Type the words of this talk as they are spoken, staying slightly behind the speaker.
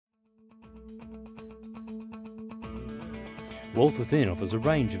Wealth Within offers a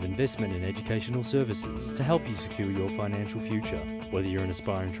range of investment and educational services to help you secure your financial future. Whether you're an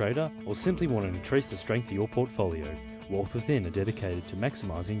aspiring trader or simply want to increase the strength of your portfolio, Wealth Within are dedicated to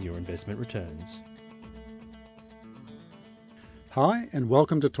maximising your investment returns. Hi and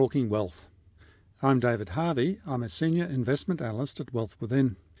welcome to Talking Wealth. I'm David Harvey. I'm a Senior Investment Analyst at Wealth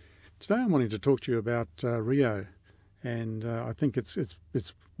Within. Today I'm wanting to talk to you about RIO, and I think it's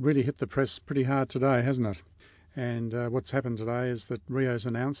really hit the press pretty hard today, hasn't it? And what's happened today is that RIO's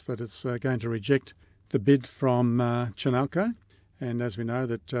announced that it's going to reject the bid from Chinalco. And as we know,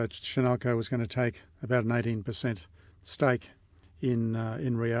 that Chinalco was going to take about an 18% stake in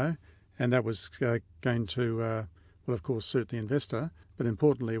RIO, and that was going to, well, of course, suit the investor, but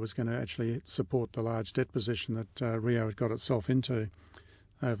importantly, it was going to actually support the large debt position that RIO had got itself into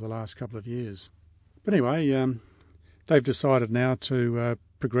over the last couple of years. But anyway, they've decided now to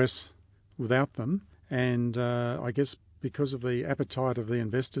progress without them. And I guess because of the appetite of the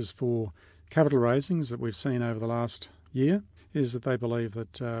investors for capital raisings that we've seen over the last year, is that they believe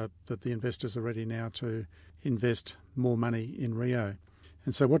that that the investors are ready now to invest more money in RIO.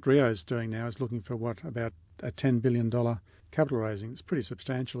 And so what RIO is doing now is looking for about a $10 billion capital raising. It's pretty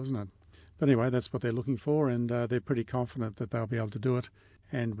substantial, isn't it? But anyway, that's what they're looking for, and they're pretty confident that they'll be able to do it,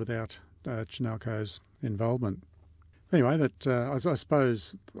 and without Chinalco's involvement. Anyway, I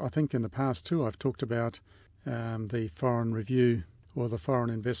suppose, I think in the past too, I've talked about the Foreign Review or the Foreign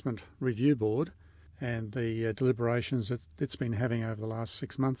Investment Review Board and the deliberations that it's been having over the last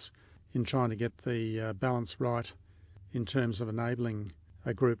 6 months in trying to get the balance right in terms of enabling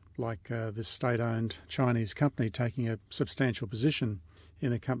a group like this state-owned Chinese company taking a substantial position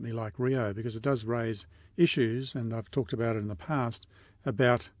in a company like RIO, because it does raise issues, and I've talked about it in the past,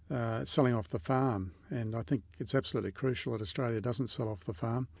 about selling off the farm. And I think it's absolutely crucial that Australia doesn't sell off the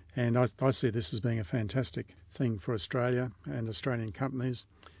farm. And I see this as being a fantastic thing for Australia and Australian companies.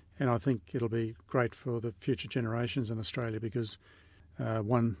 And I think it'll be great for the future generations in Australia, because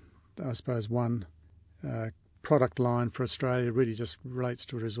one product line for Australia really just relates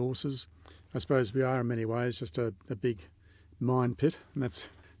to resources. I suppose we are in many ways just a big mine pit, and that's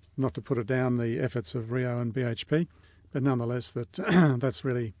not to put it down the efforts of RIO and BHP, but nonetheless that's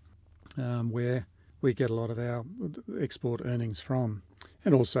really where we get a lot of our export earnings from,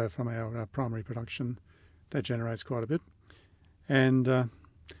 and also from our primary production that generates quite a bit. And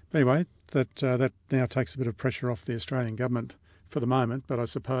anyway, that now takes a bit of pressure off the Australian government for the moment, but I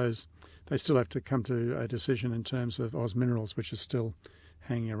suppose they still have to come to a decision in terms of Oz Minerals, which is still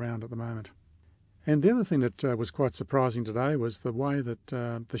hanging around at the moment. And the other thing that was quite surprising today was the way that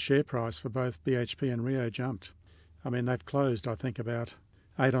the share price for both BHP and RIO jumped. I mean, they've closed, I think, about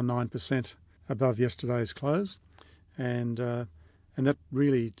 8 or 9% above yesterday's close, and that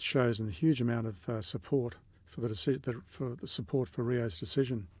really shows a huge amount of support for the support for RIO's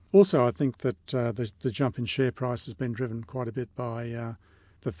decision. Also, I think that the jump in share price has been driven quite a bit by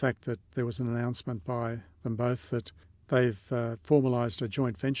the fact that there was an announcement by them both that they've formalised a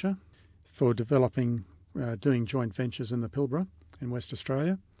joint venture for doing joint ventures in the Pilbara in West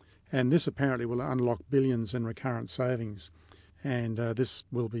Australia. And this apparently will unlock billions in recurrent savings, and this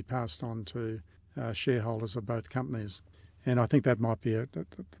will be passed on to shareholders of both companies. And I think that might be a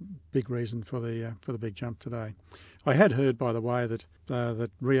big reason for the big jump today. I had heard, by the way,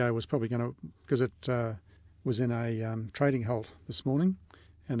 that RIO was probably going to, because it was in a trading halt this morning,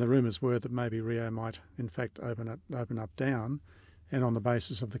 and the rumours were that maybe RIO might in fact open up down, and on the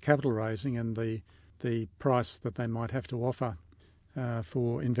basis of the capital raising and the price that they might have to offer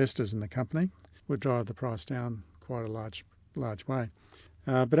for investors in the company would drive the price down quite a large way.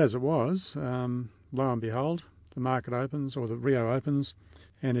 But as it was, lo and behold, the market opens, or the RIO opens,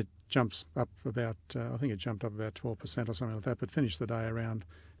 and it jumps up about, I think it jumped up about 12% or something like that, but finished the day around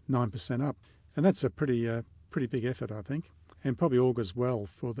 9% up. And that's a pretty big effort, I think, and probably augurs well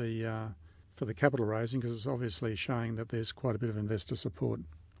for the capital raising, because it's obviously showing that there's quite a bit of investor support.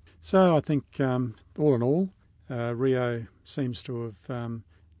 So I think all in all, RIO seems to have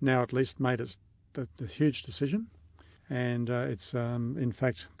now at least made a huge decision, and it's in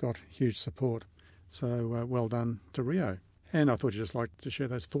fact got huge support. So well done to RIO. And I thought you'd just like to share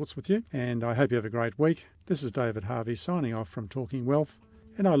those thoughts with you, and I hope you have a great week. This is David Harvey signing off from Talking Wealth,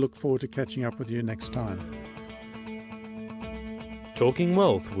 and I look forward to catching up with you next time. Talking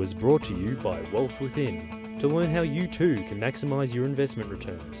Wealth was brought to you by Wealth Within. To learn how you too can maximise your investment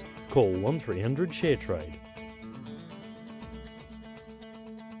returns, call 1300 SHARE TRADE.